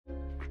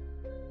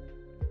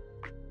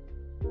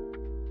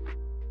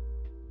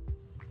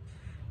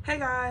Hey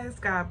guys,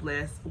 God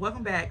bless.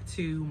 Welcome back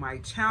to my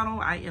channel.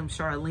 I am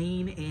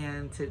Charlene,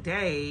 and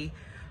today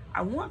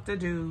I want to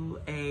do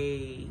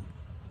a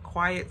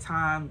quiet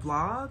time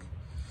vlog.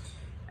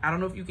 I don't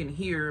know if you can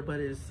hear, but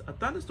it's a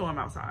thunderstorm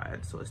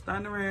outside. So it's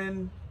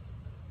thundering.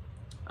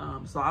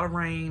 It's a lot of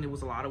rain. It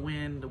was a lot of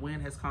wind. The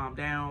wind has calmed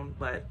down,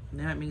 but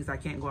that means I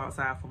can't go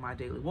outside for my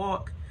daily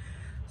walk.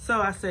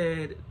 So I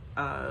said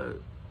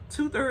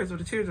 2/3 of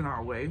the children are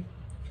away.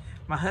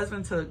 My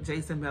husband took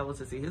Jason Bella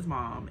to see his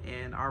mom,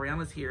 and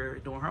Ariana's here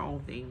doing her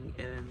own thing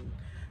in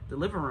the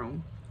living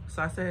room.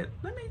 So I said,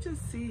 let me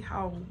just see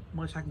how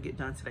much I can get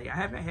done today. I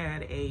haven't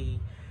had a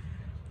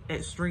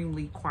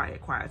extremely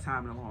quiet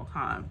time in a long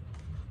time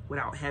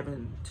without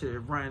having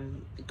to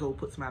go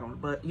put some out on the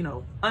butt,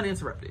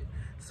 uninterrupted.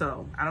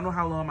 So I don't know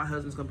how long my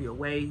husband's gonna be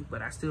away,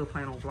 but I still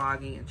plan on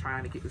vlogging and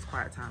trying to get this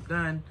quiet time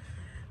done,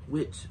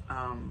 which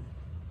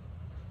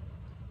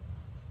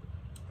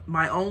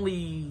my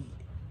only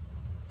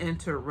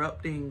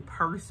interrupting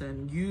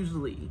person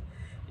usually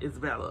is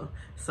Bella.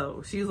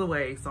 So she's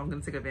away, so I'm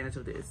gonna take advantage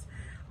of this.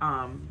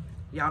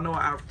 Y'all know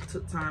I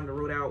took time to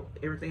write out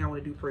everything I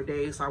want to do per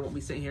day, so I won't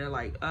be sitting here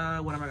like,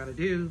 what am I gonna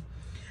do?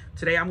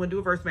 Today I'm gonna do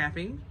a verse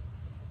mapping,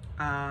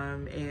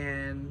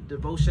 and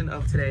devotion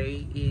of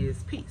today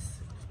is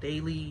peace.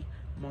 Daily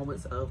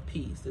moments of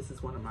peace. This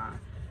is one of my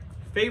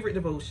favorite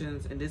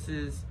devotions, and this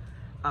is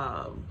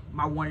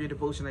my one-year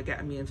devotion that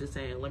got me into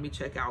saying, let me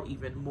check out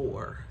even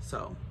more.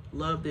 So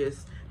love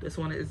this. This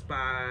one is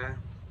by,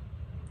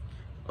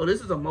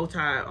 this is a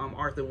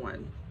multi-author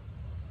one.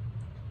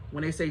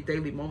 When they say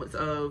daily moments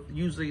of,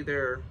 usually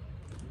they're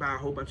by a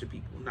whole bunch of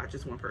people, not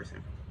just one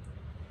person.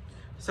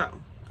 So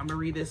I'm gonna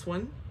read this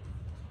one.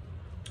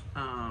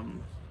 I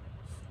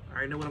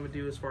already know what I'm gonna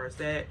do as far as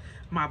that.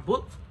 My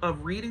book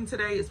of reading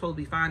today is supposed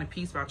to be Finding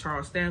Peace by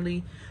Charles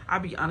Stanley. I'll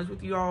be honest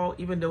with you all,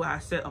 even though I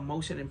set a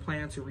motion and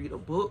plan to read a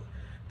book,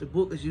 the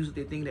book is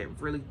usually the thing that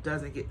really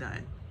doesn't get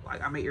done.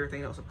 Like, I make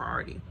everything else a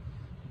priority.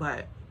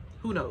 But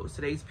who knows?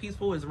 Today's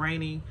peaceful, it's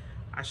raining.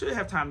 I should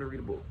have time to read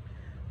a book.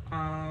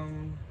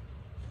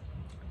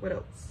 What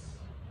else?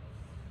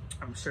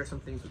 I'm gonna share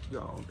some things with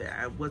y'all that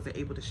I wasn't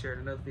able to share in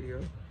another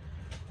video.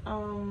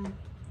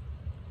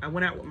 I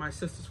went out with my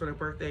sisters for their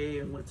birthday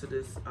and went to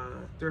this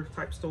thrift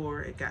type store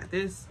and got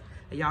this.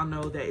 And y'all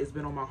know that it's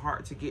been on my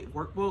heart to get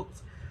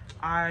workbooks.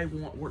 I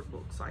want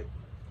workbooks, like,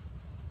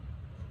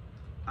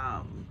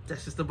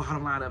 that's just the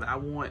bottom line of it. I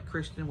want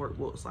Christian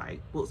workbooks, like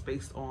books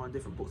based on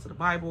different books of the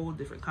Bible,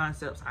 different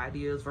concepts,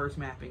 ideas, verse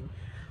mapping.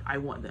 I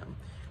want them.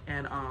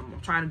 And I'm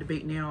trying to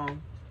debate now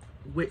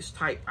which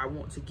type I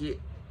want to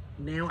get.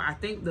 Now, I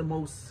think the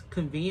most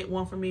convenient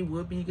one for me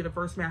would be get a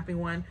verse mapping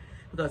one,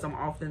 because I'm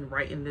often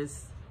writing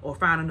this or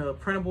finding a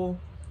printable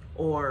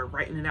or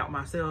writing it out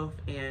myself,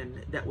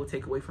 and that will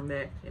take away from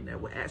that, and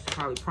that will actually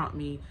probably prompt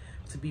me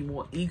to be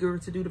more eager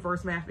to do the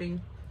verse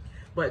mapping.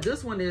 But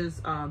this one is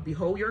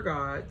Behold Your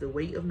God, The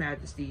Weight of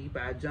Majesty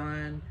by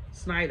John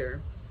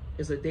Snyder.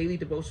 It's a daily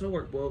devotional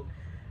workbook,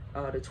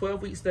 the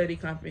 12-week study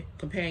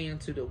companion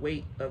to The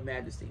Weight of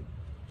Majesty.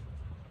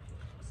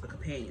 It's a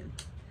companion.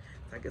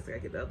 So I guess I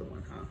gotta get the other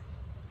one, huh?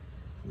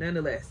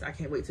 Nonetheless, I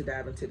can't wait to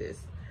dive into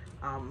this.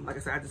 Like I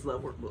said, I just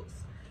love workbooks.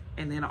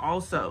 And then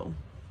also,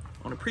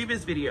 on a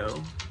previous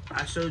video,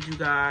 I showed you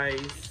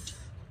guys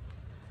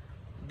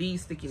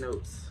these sticky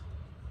notes.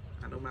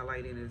 I know my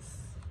lighting is,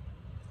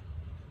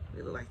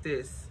 they look like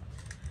this.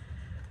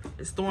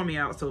 It's stormy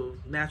out, so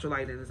natural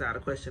lighting is out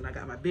of question. I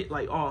got my bit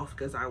light off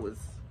because I was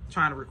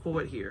trying to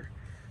record here.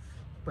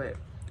 But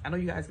I know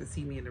you guys can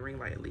see me in the ring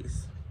light at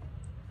least.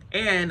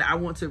 And I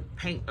want to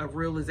paint a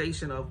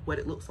realization of what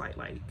it looks like.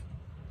 Like,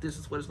 this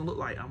is what it's gonna look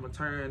like. I'm gonna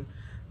turn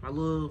my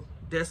little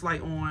desk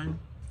light on.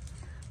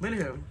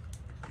 Anyhow,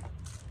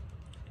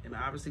 and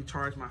I obviously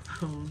charge my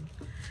phone.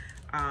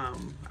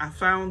 I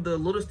found the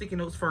little sticky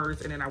notes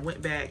first, and then I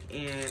went back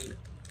and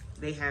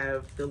they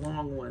have the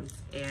long ones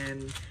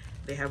and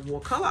they have more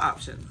color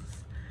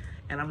options.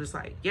 And I'm just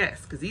like,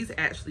 yes, because these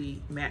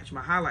actually match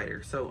my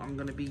highlighter. So I'm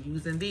gonna be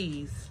using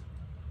these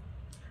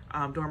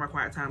during my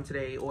quiet time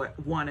today, or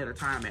one at a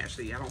time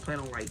actually. I don't plan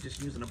on like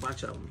just using a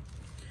bunch of them,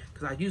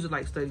 because I usually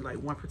like study like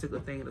one particular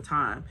thing at a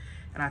time.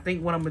 And I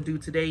think what I'm gonna do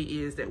today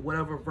is that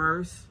whatever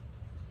verse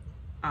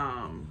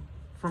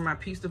from my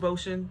peace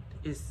devotion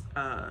is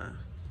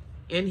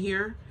in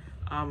here,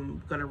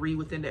 I'm gonna read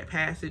within that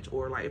passage,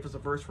 or like if it's a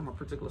verse from a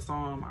particular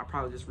psalm, I'll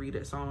probably just read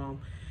that psalm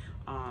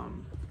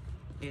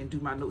and do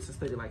my notes and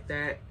study like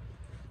that.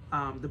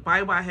 The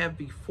Bible I have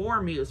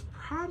before me is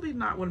probably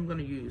not what I'm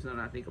gonna use now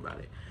that I think about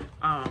it.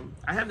 I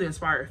have the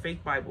Inspired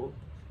Faith Bible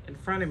in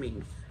front of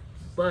me,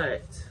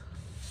 but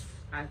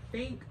I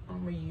think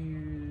I'm gonna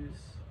use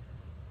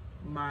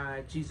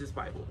my Jesus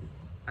Bible.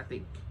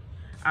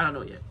 I don't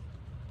know yet,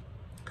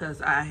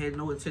 because I had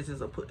no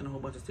intentions of putting a whole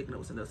bunch of sticky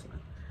notes in this one,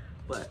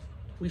 but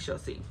we shall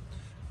see.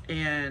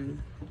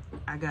 And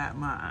I got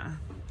my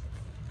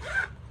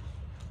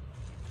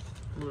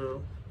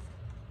little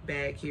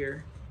bag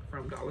here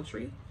from Dollar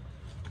Tree.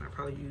 I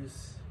probably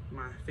use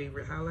my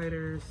favorite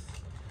highlighters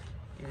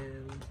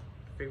and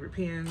favorite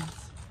pens.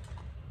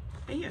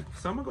 And yeah,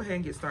 so I'm gonna go ahead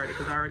and get started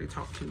because I already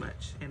talked too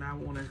much and I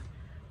want to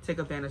take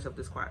advantage of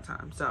this quiet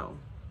time. So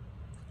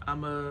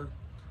I'm gonna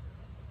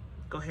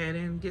go ahead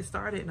and get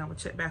started, and I'm gonna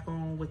check back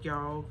on with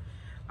y'all.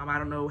 I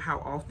don't know how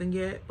often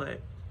yet, but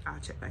I'll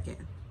check back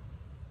in.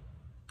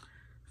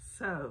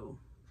 So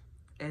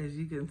as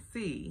you can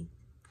see,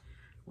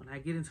 when I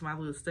get into my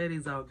little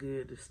studies all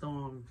good, the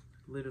storm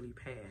literally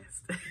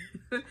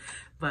passed.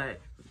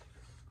 But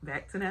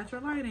back to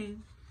natural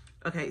lighting.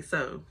 Okay,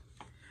 so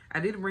I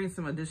did bring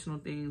some additional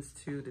things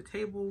to the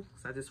table,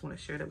 so I just want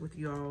to share that with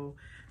y'all,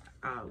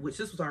 which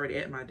this was already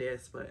at my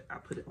desk, but I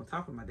put it on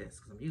top of my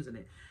desk because I'm using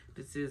it.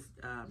 This is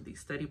the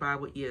Study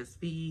Bible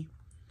ESV,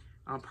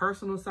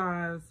 personal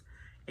size,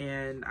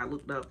 and I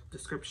looked up the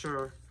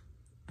scripture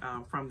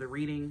from the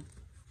reading,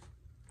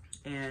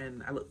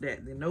 and I looked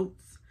at the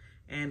notes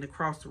and the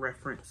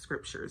cross-reference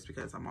scriptures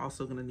because I'm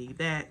also going to need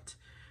that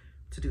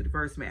to do the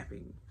verse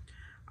mapping.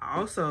 I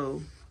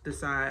also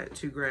decided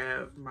to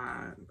grab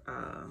my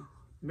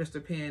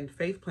Mr. Penn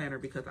Faith Planner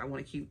because I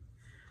want to keep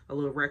a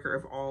little record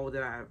of all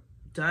that I've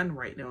done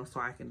right now, so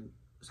I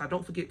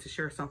don't forget to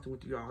share something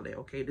with you all that,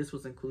 okay, this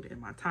was included in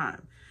my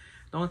time.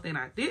 The only thing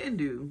I didn't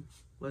do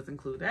was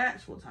include the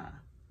actual time.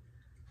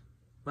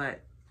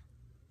 But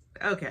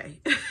okay.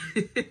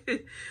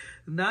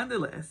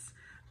 Nonetheless,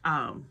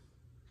 so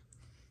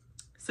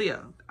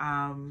yeah,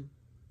 I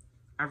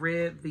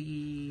read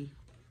the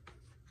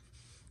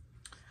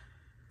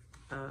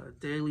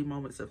Daily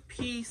Moments of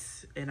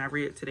Peace, and I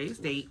read today's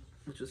date,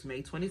 which was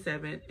May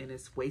 27th, and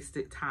it's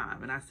wasted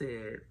time. And I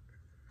said,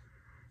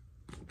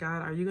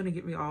 God, are you going to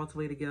get me all the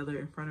way together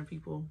in front of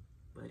people?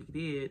 But he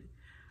did.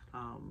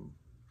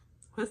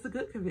 What's the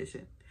good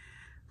conviction?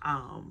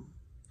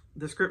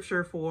 The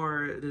scripture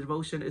for the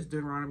devotion is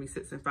Deuteronomy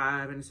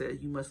 6:5, and it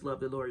says, you must love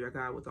the Lord your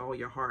God with all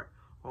your heart,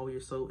 all your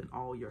soul, and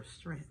all your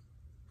strength.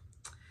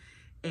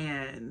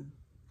 And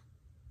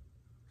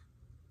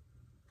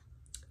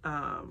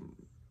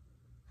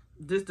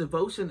this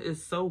devotion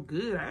is so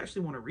good. I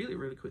actually want to read it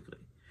really quickly.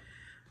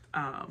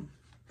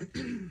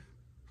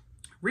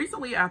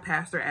 Recently, our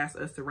pastor asked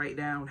us to write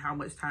down how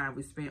much time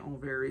we spent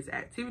on various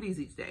activities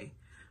each day.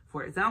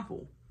 For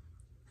example,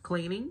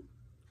 cleaning,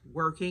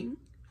 working,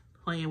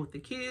 playing with the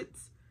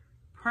kids,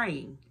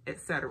 praying,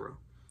 etc.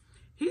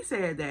 He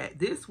said that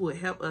this would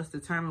help us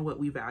determine what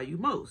we value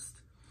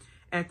most.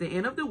 At the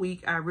end of the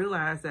week, I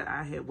realized that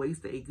I had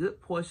wasted a good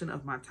portion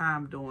of my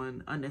time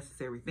doing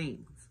unnecessary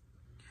things.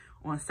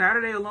 On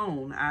Saturday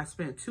alone, I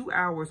spent 2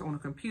 hours on a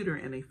computer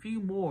and a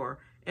few more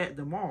at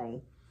the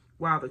mall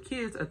while the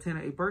kids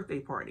attended a birthday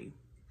party.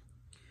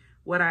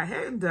 What I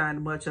hadn't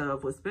done much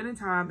of was spending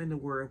time in the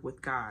Word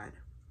with God.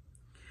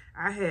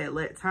 I had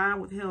let time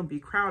with him be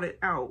crowded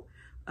out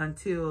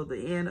until the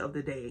end of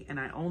the day, and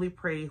I only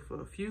prayed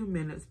for a few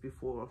minutes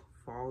before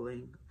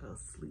falling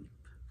asleep.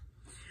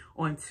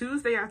 On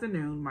Tuesday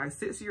afternoon, my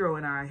 6-year-old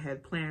and I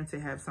had planned to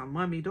have some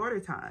mommy-daughter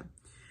time.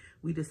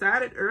 We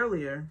decided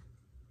earlier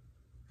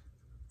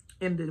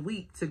in the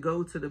week to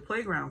go to the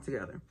playground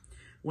together.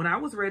 When I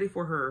was ready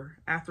for her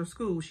after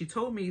school, she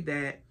told me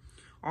that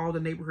all the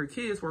neighborhood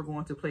kids were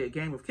going to play a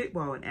game of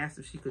kickball and asked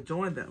if she could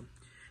join them.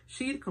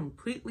 She'd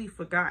completely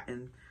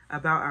forgotten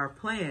about our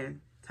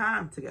planned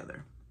time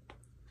together.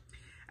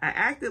 I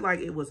acted like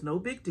it was no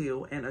big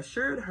deal and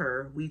assured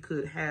her we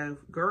could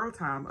have girl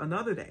time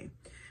another day.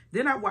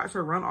 Then I watched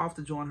her run off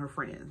to join her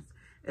friends.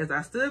 As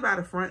I stood by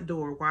the front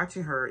door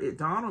watching her, it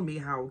dawned on me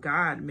how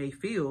God may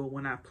feel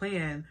when I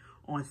plan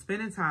on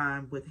spending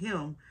time with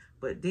him,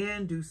 but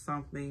then do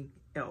something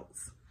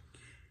else.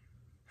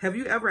 Have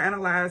you ever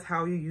analyzed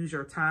how you use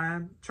your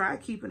time? Try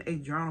keeping a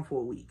journal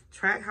for a week.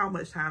 Track how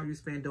much time you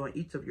spend doing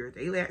each of your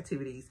daily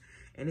activities,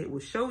 and it will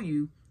show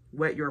you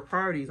what your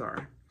priorities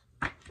are.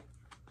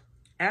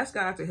 Ask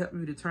God to help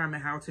you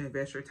determine how to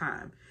invest your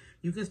time.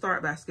 You can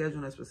start by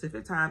scheduling a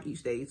specific time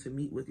each day to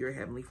meet with your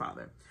Heavenly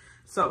Father.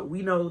 So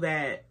we know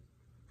that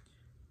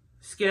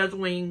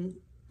scheduling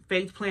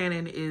faith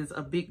planning is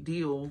a big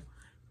deal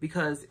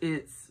because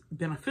it's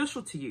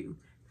beneficial to you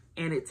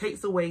and it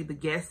takes away the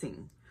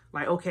guessing.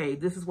 Like, okay,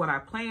 this is what I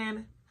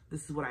planned.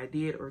 This is what I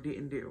did or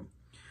didn't do.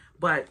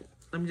 But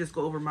let me just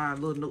go over my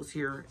little notes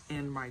here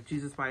in my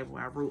Jesus Bible.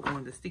 I wrote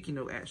on the sticky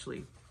note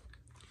actually.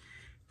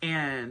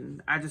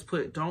 And I just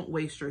put, don't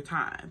waste your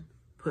time.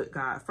 Put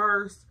God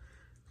first.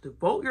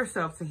 Devote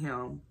yourself to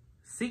him.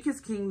 Seek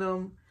his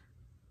kingdom.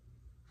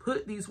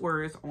 Put these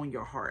words on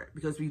your heart.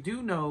 Because we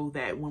do know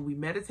that when we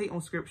meditate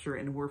on scripture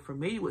and we're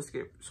familiar with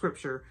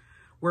scripture,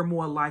 we're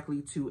more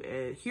likely to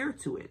adhere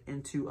to it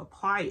and to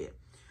apply it.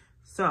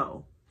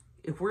 So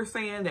if we're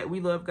saying that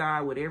we love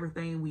God with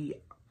everything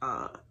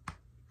I'm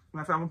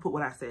going to put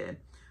what I said.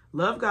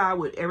 Love God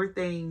with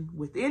everything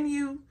within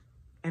you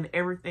and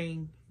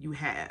everything you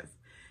have.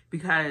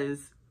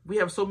 Because we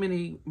have so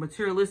many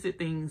materialistic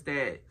things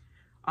that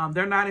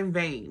they're not in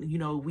vain. You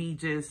know, we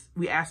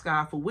ask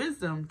God for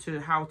wisdom to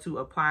how to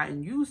apply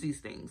and use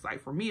these things.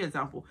 Like for me,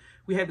 example,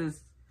 we had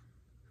this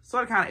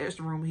sort of kind of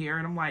extra room here.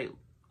 And I'm like,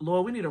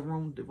 Lord, we need a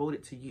room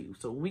devoted to you.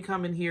 So when we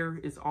come in here,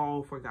 it's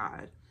all for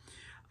God.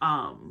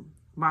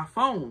 My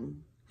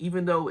phone,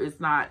 even though it's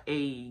not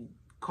a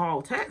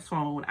call text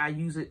phone, I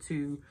use it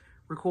to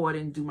record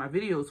and do my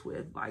videos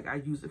with. Like, I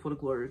use it for the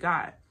glory of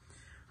God.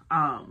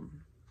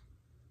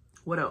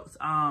 What else?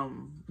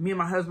 Me and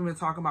my husband been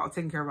talking about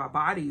taking care of our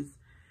bodies,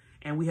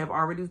 and we have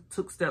already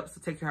took steps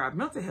to take care of our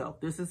mental health.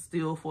 This is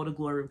still for the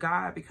glory of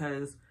God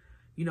because,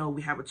 you know,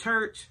 we have a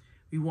church.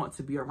 We want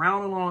to be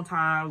around a long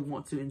time. We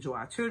want to enjoy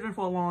our children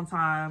for a long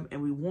time.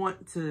 And we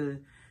want to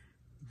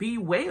be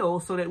well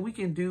so that we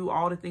can do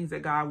all the things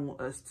that God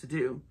wants us to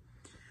do.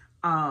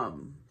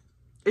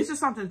 It's just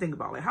something to think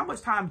about. Like, how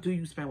much time do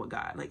you spend with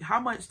God? Like, how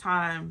much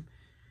time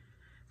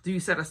do you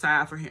set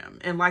aside for him?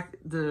 And like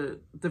the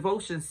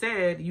devotion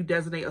said, you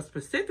designate a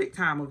specific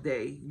time of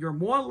day. You're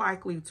more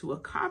likely to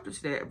accomplish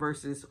that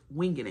versus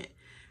winging it.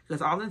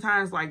 Because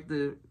oftentimes, like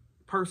the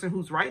person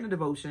who's writing the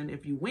devotion,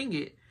 if you wing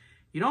it,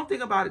 you don't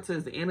think about it till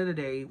the end of the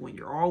day when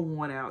you're all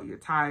worn out, you're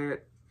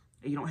tired,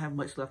 and you don't have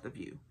much left of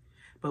you.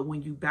 But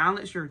when you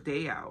balance your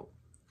day out,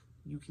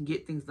 you can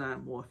get things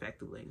done more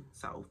effectively.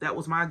 So that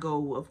was my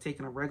goal of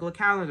taking a regular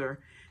calendar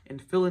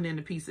and filling in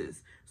the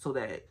pieces so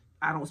that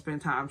I don't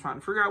spend time trying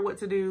to figure out what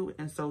to do,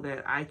 and so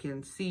that I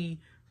can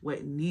see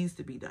what needs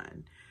to be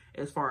done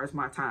as far as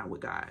my time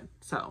with God.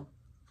 So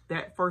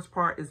that first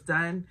part is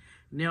done.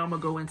 Now I'm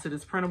gonna go into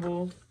this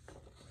printable.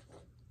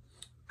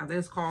 I think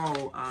it's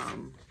called,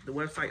 the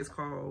website is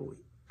called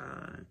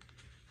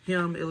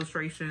Him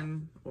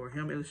Illustration or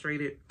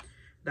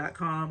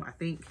HimIllustrated.com. I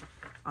think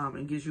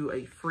it gives you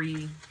a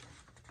free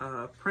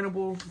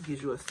printable,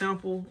 gives you a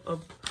sample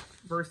of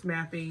verse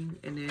mapping,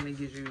 and then it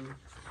gives you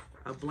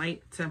a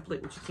blank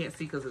template, which you can't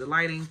see because of the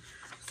lighting.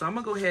 So I'm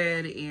gonna go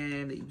ahead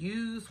and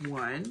use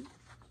one,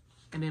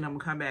 and then I'm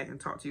gonna come back and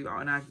talk to you all.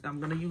 And I'm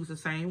gonna use the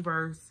same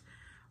verse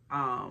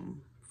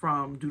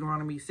from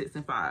Deuteronomy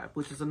 6:5,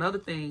 which is another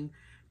thing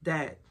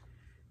that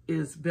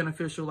is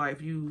beneficial. Like,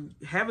 if you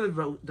have a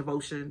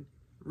devotion,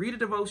 read a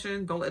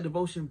devotion. Don't let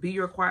devotion be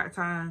your quiet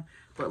time,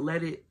 but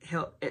let it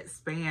help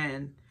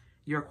expand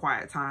your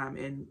quiet time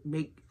and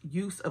make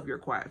use of your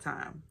quiet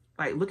time.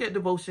 Like, look at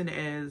devotion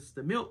as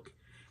the milk.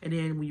 And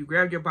then when you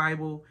grab your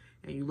Bible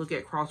and you look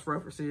at cross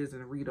references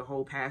and read a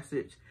whole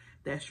passage,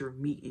 that's your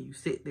meat, and you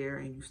sit there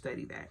and you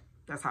study that.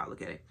 That's how I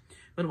look at it.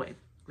 But anyway,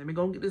 let me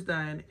go and get this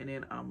done, and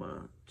then I'm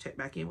gonna check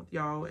back in with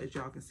y'all. As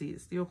y'all can see,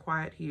 it's still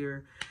quiet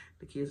here.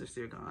 The kids are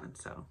still gone,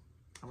 so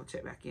I'm gonna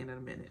check back in a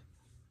minute.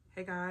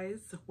 Hey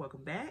guys,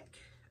 welcome back.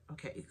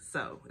 Okay,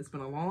 so it's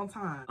been a long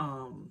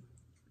time.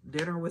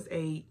 Dinner was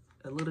ate,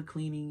 a little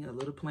cleaning, a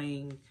little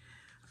playing,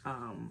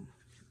 a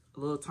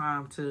little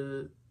time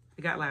to,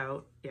 it got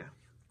loud, yeah.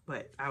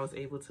 But I was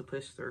able to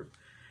push through.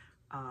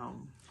 I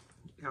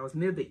was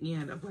near the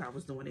end of what I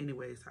was doing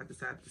anyway, so I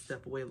decided to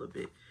step away a little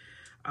bit.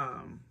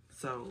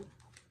 So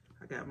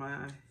I got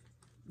my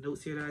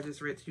notes here that I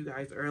just read to you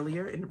guys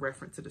earlier in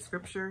reference to the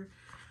scripture.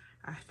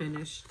 I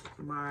finished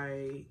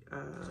my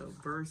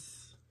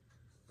verse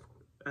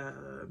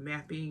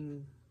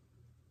mapping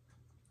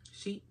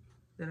sheet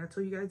that I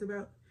told you guys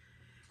about.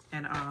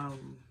 And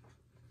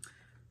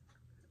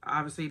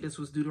obviously this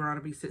was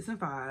Deuteronomy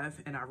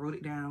 6:5, and I wrote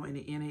it down in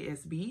the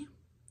NASB,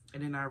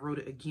 and then I wrote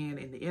it again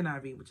in the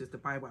NIV, which is the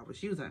Bible I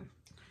was using.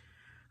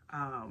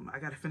 I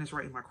got to finish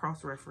writing my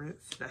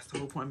cross-reference. That's the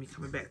whole point of me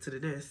coming back to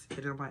this. And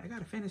then I'm like, I got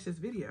to finish this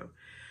video.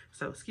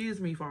 So excuse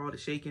me for all the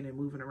shaking and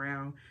moving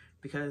around,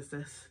 because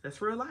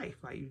that's real life.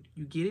 Like,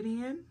 you get it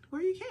in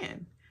where you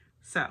can.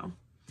 So,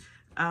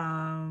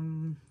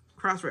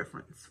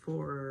 cross-reference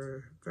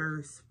for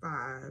verse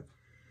 5,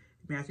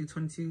 Matthew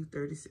 22,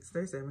 36,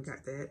 37,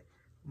 got that.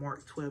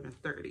 Mark 12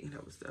 and 30,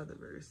 that was the other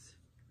verse.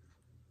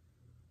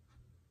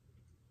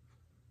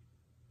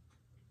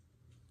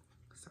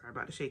 Sorry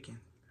about the shaking.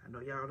 I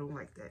know y'all don't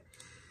like that.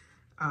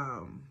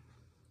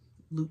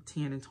 Luke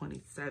 10 and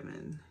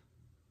 27.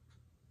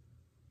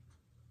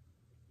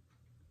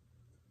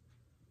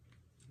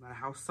 No matter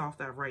how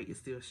soft I write, it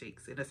still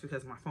shakes. And that's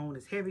because my phone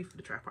is heavy for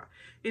the tripod.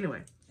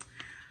 Anyway,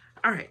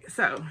 all right,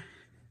 so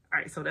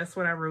that's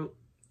what I wrote.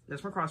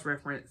 That's my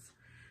cross-reference.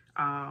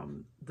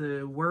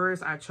 The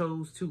words I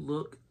chose to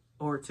look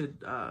or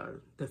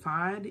to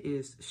define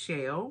is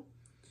shall,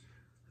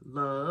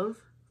 love,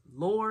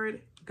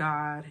 Lord,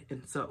 God,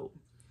 and so.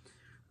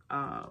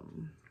 I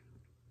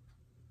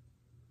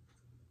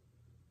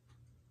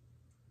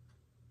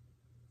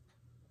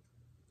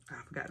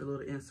forgot the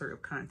little insert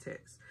of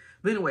context.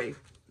 But anyway,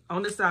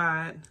 on the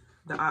side,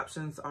 the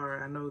options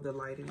are, I know the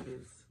lighting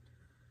is,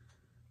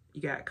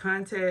 you got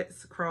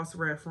context,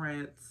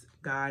 cross-reference,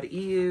 God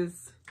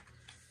is,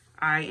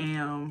 I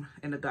am,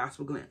 and the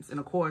gospel glimpse. And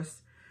of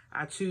course,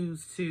 I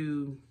choose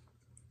to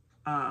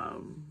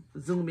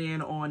zoom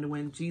in on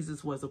when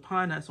Jesus was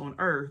upon us on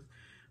earth,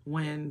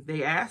 when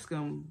they ask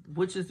him,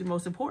 which is the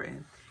most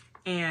important?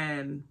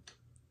 And,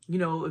 you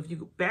know, if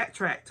you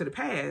backtrack to the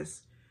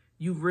past,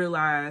 you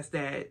realize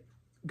that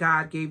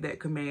God gave that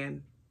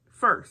command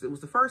first. It was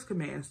the first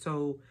command.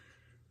 So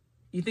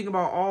you think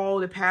about all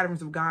the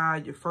patterns of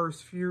God, your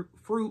first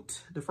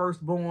fruit, the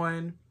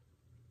firstborn,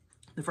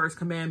 the first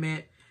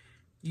commandment,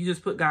 You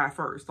just put God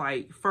first.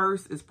 Like,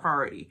 first is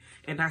priority.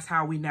 And that's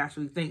how we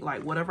naturally think.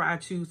 Like, whatever I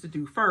choose to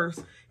do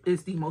first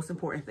is the most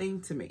important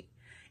thing to me.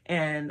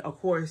 And of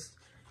course,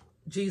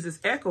 Jesus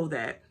echoed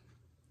that,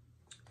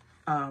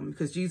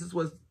 because Jesus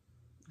was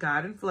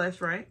God in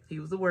flesh, right? He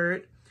was the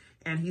Word.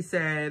 And he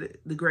said,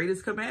 the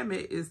greatest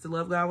commandment is to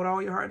love God with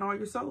all your heart and all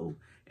your soul.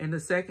 And the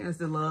second is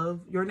to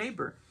love your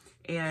neighbor.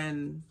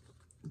 And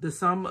the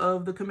sum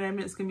of the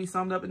commandments can be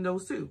summed up in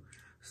those two.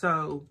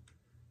 So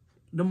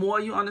the more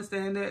you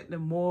understand that, the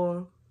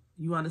more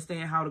you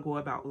understand how to go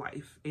about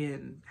life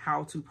and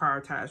how to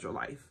prioritize your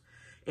life.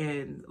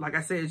 And like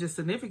I said, it's just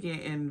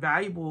significant and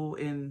valuable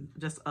and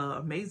just an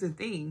amazing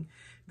thing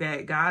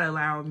that God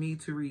allowed me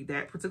to read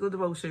that particular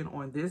devotion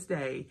on this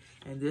day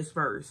and this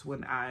verse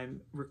when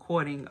I'm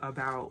recording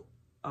about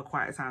a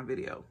quiet time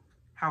video.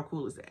 How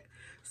cool is that?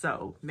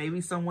 So maybe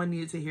someone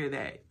needed to hear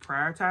that.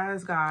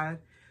 Prioritize God,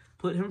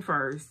 put him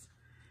first,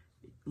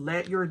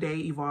 let your day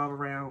evolve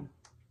around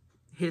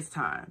his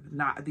time,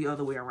 not the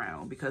other way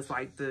around. Because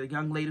like the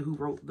young lady who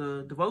wrote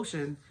the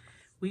devotion,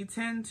 we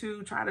tend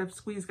to try to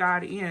squeeze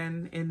God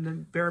in the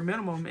bare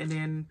minimum and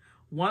then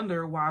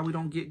wonder why we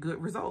don't get good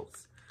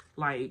results.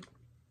 Like,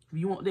 if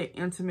you want that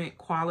intimate,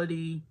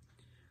 quality,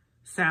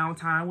 sound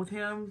time with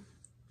him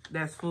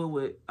that's full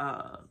with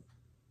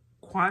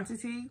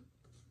quantity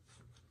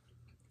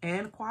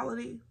and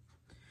quality,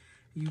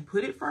 you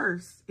put it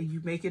first and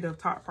you make it a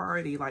top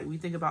priority. Like, we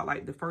think about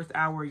like the first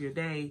hour of your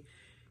day,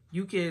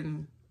 you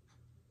can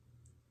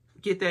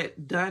get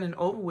that done and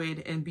over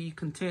with and be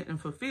content and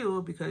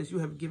fulfilled because you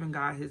have given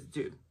God his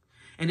due.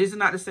 And this is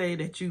not to say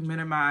that you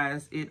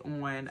minimize it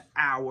on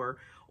hour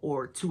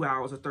or 2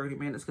 hours or 30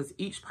 minutes, because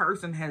each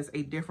person has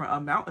a different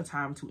amount of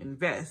time to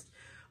invest.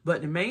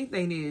 But the main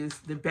thing is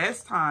the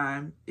best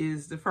time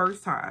is the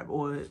first time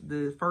or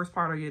the first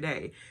part of your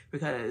day,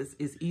 because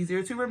it's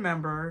easier to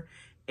remember.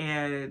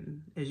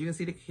 And as you can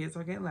see, the kids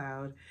are getting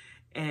loud,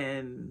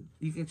 and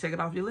you can check it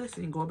off your list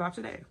and go about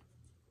your day.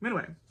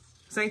 Anyway,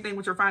 same thing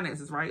with your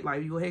finances, right?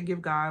 Like, you go ahead and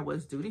give God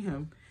what's due to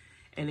him,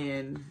 and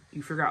then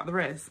you figure out the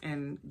rest.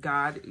 And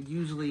God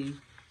usually,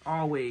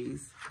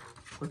 always,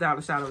 without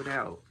a shadow of a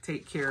doubt,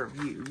 take care of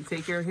you. You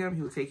take care of him,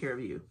 he will take care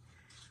of you.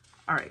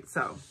 All right,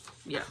 so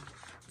yeah.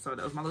 So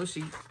that was my little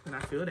sheet that I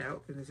filled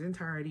out in its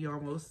entirety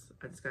almost.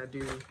 I just got to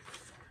do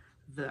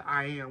the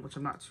I am, which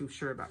I'm not too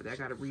sure about that. I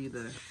got to read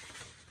the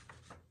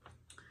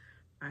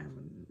I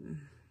am.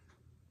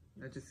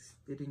 It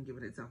didn't give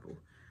an example.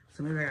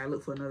 So maybe I got to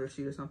look for another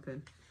sheet or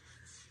something.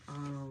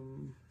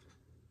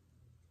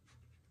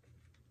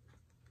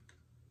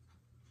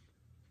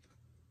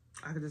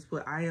 I could just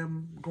put, I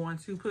am going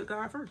to put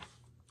God first.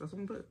 That's what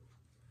I'm going to put.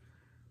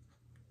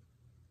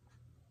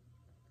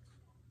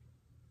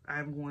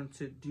 I'm going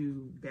to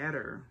do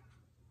better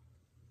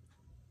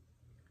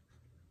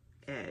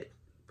at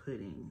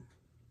putting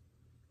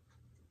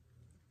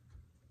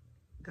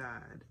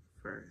God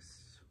first.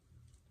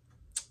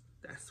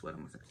 That's what I'm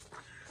going to say.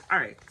 All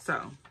right,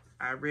 so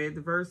I read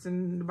the verse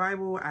in the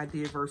Bible. I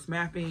did verse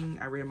mapping.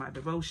 I read my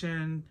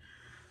devotion.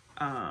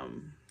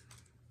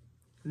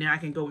 Now I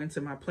can go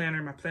into my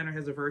planner. My planner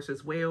has a verse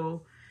as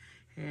well.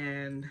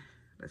 And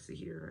let's see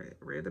here.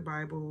 I read the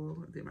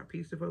Bible, did my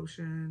peace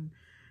devotion,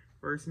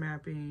 verse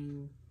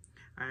mapping.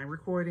 I am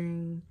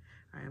recording.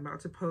 I am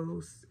about to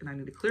post, and I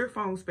need to clear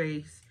phone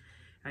space.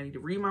 I need to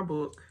read my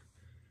book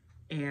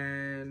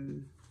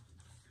and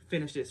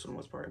finish this for the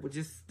most part. But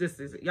just, this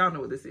is it. Y'all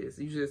know what this is.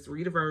 You just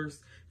read a verse,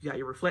 you got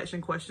your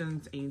reflection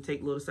questions, and you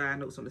take little side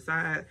notes on the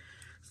side.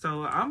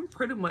 So I'm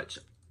pretty much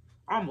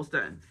almost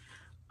done.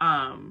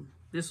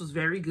 This was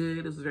very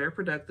good. This was very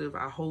productive.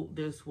 I hope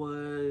this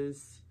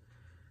was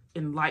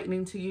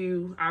enlightening to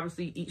you.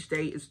 Obviously, each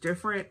day is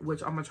different,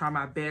 which I'm gonna try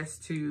my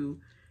best to,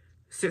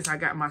 since I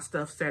got my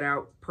stuff set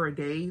out per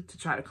day, to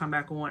try to come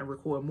back on and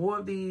record more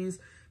of these,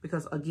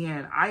 because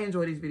again, I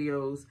enjoy these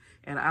videos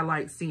and I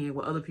like seeing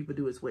what other people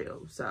do as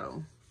well.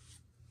 So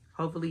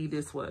hopefully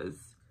this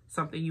was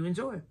something you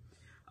enjoy.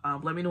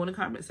 Let me know in the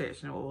comment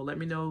section, or let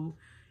me know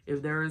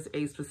if there's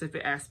a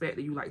specific aspect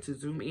that you like to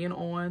zoom in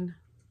on.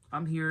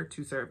 I'm here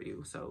to serve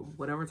you. So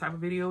whatever type of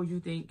video you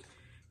think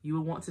you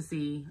would want to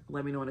see,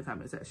 let me know in the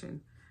comment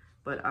section.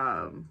 But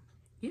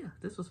yeah,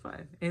 this was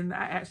fun. And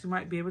I actually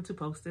might be able to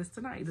post this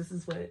tonight. This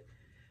is what it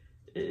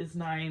is,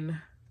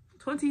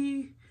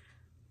 9:20.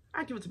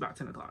 I give it to about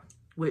 10 o'clock,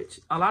 which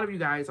a lot of you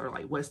guys are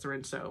like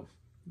Western, so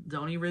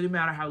don't even really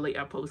matter how late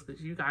I post,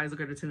 because you guys are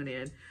going to tune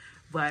in.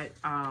 But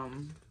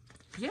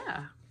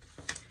yeah,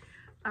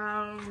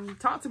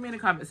 talk to me in the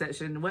comment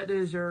section. What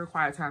does your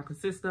quiet time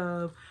consist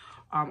of?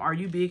 Are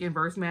you big in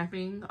verse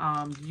mapping?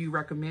 Do you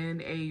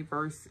recommend a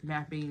verse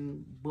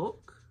mapping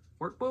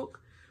workbook?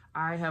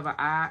 I have my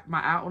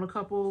eye on a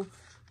couple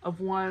of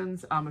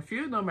ones. A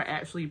few of them are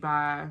actually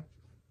by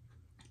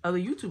other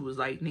YouTubers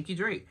like Nikki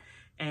Drake.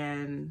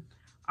 And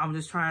I'm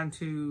just trying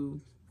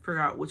to figure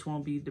out which one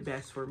will be the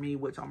best for me,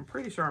 which I'm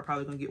pretty sure I'm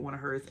probably going to get one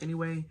of hers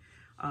anyway.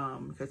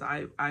 Because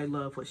I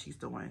love what she's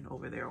doing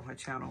over there on her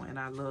channel. And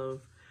I love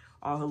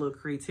all her little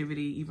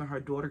creativity. Even her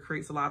daughter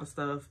creates a lot of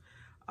stuff.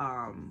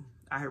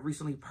 I have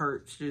recently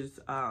purchased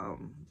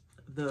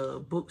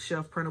the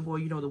bookshelf printable,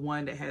 you know, the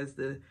one that has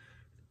the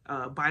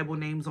Bible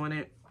names on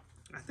it.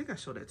 I think I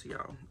showed that to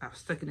y'all. I've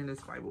stuck it in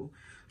this Bible.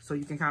 So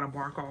you can kind of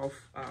mark off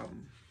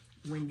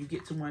when you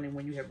get to one and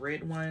when you have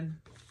read one.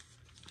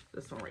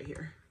 This one right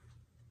here.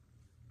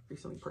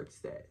 Recently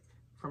purchased that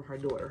from her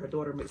daughter. Her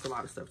daughter makes a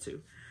lot of stuff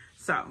too.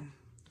 So,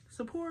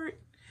 support.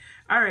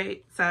 All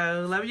right.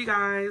 So, love you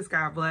guys.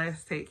 God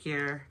bless. Take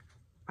care.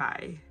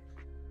 Bye.